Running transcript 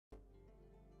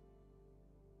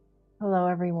Hello,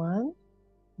 everyone.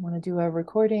 I want to do a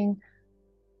recording,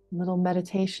 little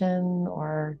meditation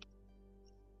or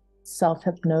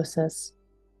self-hypnosis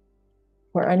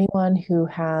for anyone who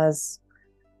has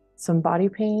some body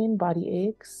pain, body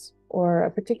aches, or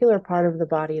a particular part of the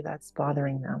body that's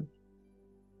bothering them.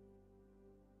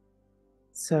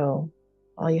 So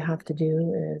all you have to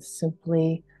do is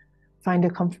simply find a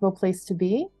comfortable place to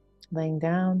be, laying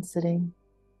down, sitting.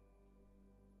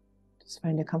 Just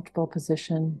find a comfortable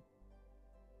position.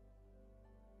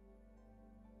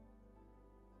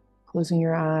 Closing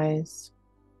your eyes.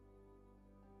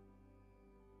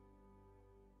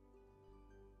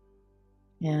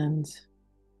 And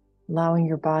allowing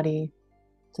your body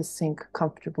to sink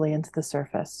comfortably into the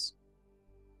surface.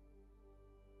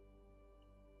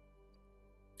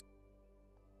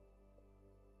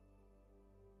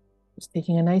 Just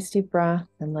taking a nice deep breath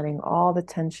and letting all the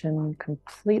tension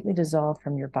completely dissolve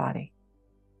from your body.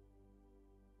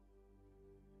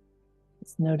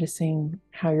 Just noticing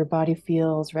how your body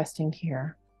feels resting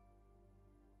here.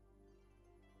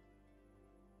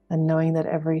 And knowing that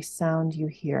every sound you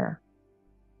hear,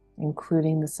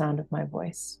 including the sound of my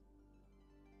voice,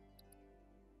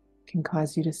 can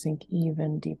cause you to sink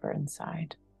even deeper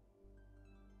inside.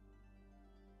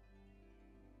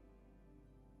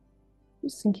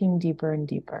 Just sinking deeper and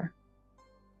deeper.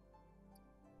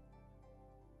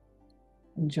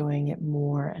 Enjoying it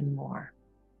more and more.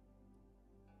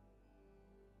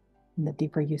 And the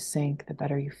deeper you sink, the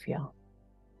better you feel.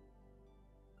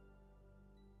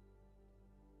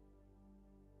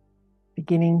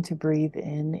 Beginning to breathe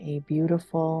in a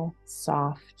beautiful,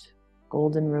 soft,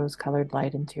 golden rose-colored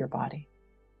light into your body.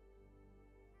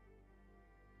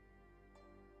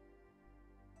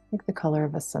 Like the color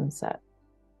of a sunset.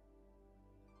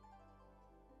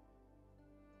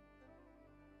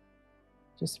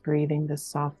 Just breathing this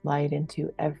soft light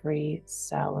into every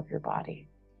cell of your body.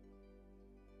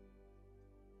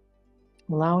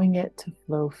 Allowing it to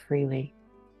flow freely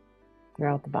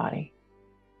throughout the body.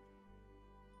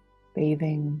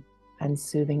 Bathing and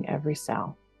soothing every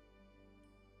cell.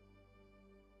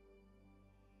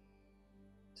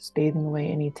 Just bathing away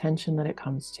any tension that it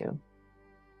comes to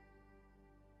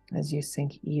as you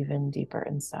sink even deeper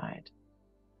inside.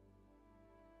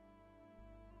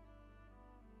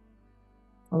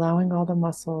 Allowing all the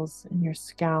muscles in your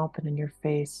scalp and in your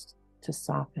face to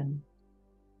soften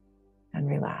and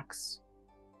relax.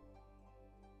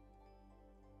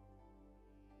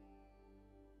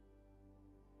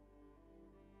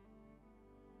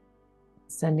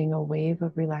 Sending a wave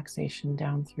of relaxation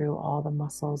down through all the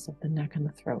muscles of the neck and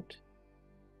the throat.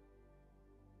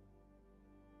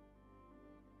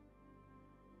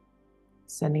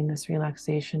 Sending this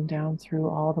relaxation down through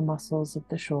all the muscles of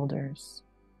the shoulders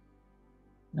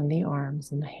and the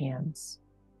arms and the hands.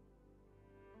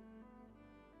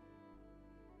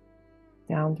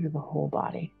 Down through the whole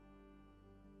body.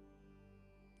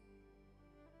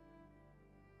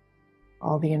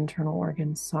 All the internal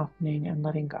organs softening and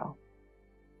letting go.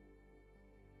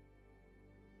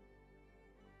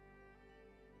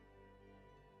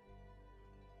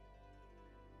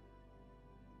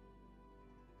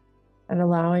 And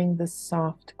allowing this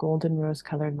soft golden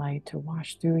rose-colored light to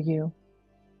wash through you.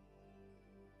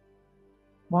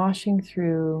 Washing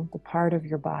through the part of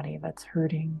your body that's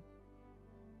hurting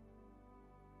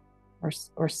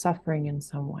or suffering in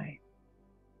some way.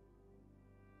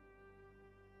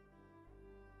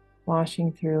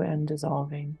 Washing through and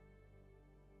dissolving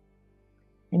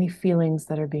any feelings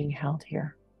that are being held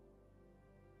here.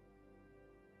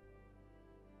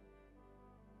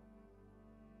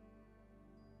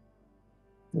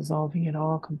 Dissolving it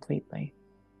all completely.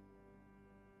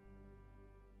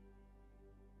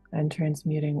 And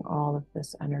transmuting all of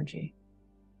this energy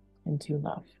into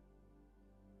love.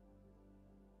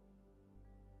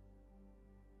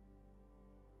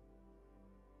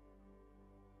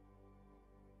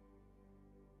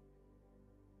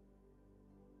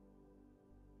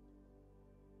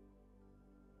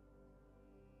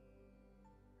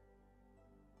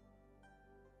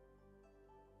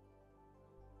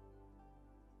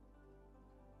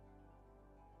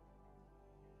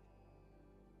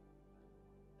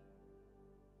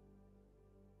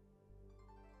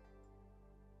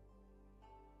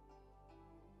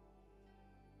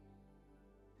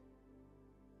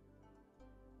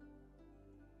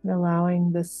 And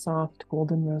allowing this soft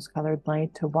golden rose-colored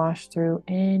light to wash through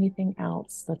anything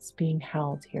else that's being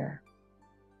held here.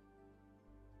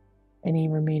 Any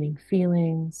remaining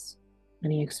feelings,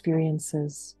 any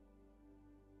experiences,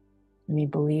 any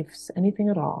beliefs, anything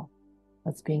at all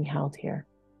that's being held here.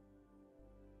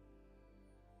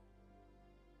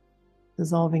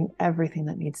 dissolving everything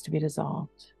that needs to be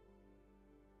dissolved,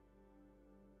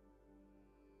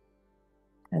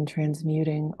 and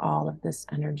transmuting all of this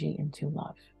energy into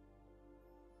love.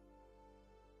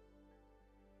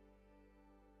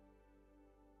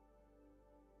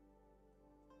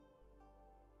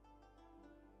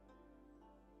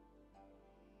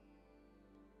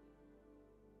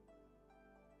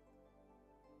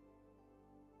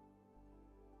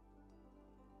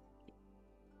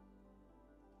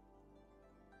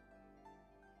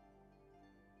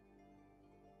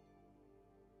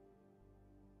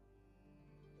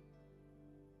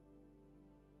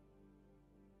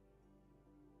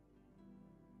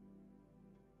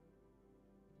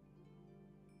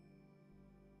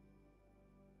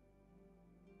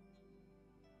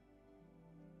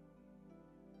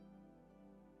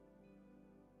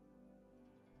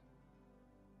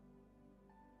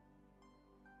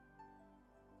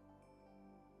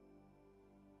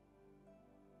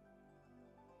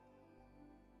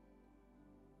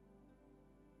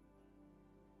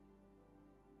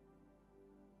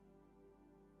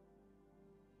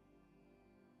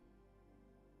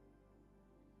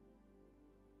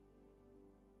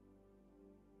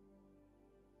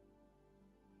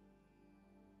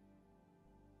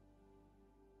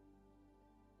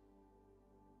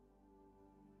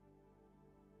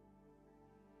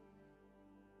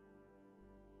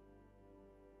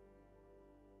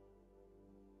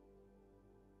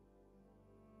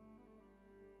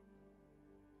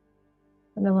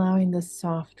 And allowing this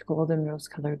soft golden rose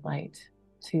colored light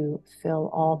to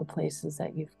fill all the places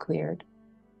that you've cleared,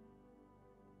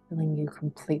 filling you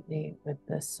completely with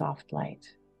this soft light.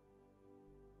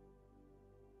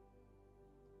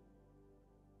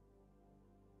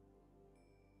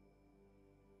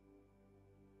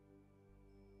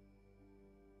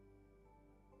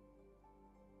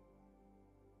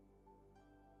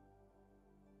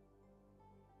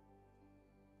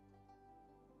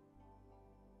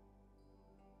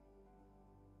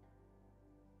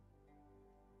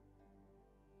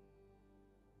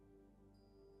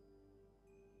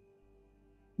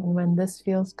 And when this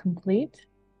feels complete,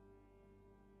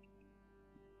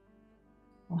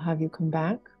 I'll have you come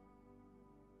back.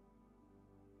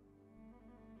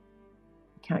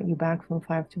 Count you back from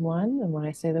 5 to 1. And when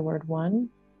I say the word 1,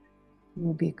 you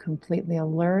will be completely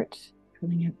alert,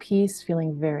 feeling at peace,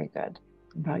 feeling very good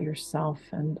about yourself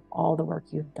and all the work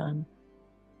you've done.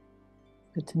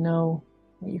 Good to know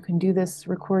that you can do this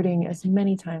recording as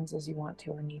many times as you want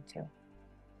to or need to.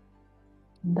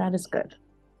 And that is good.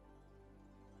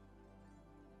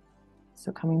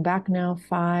 So coming back now,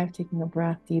 5, taking a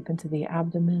breath deep into the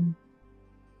abdomen.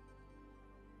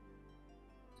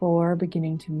 4,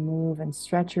 beginning to move and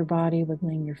stretch your body,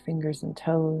 wiggling your fingers and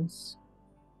toes.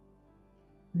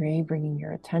 3, bringing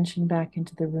your attention back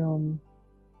into the room.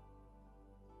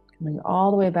 Coming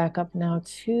all the way back up now,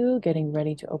 2, getting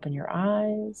ready to open your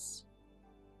eyes.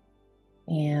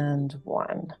 And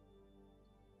 1.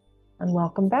 And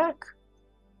welcome back.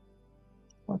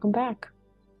 Welcome back.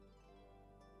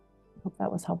 Hope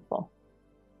that was helpful.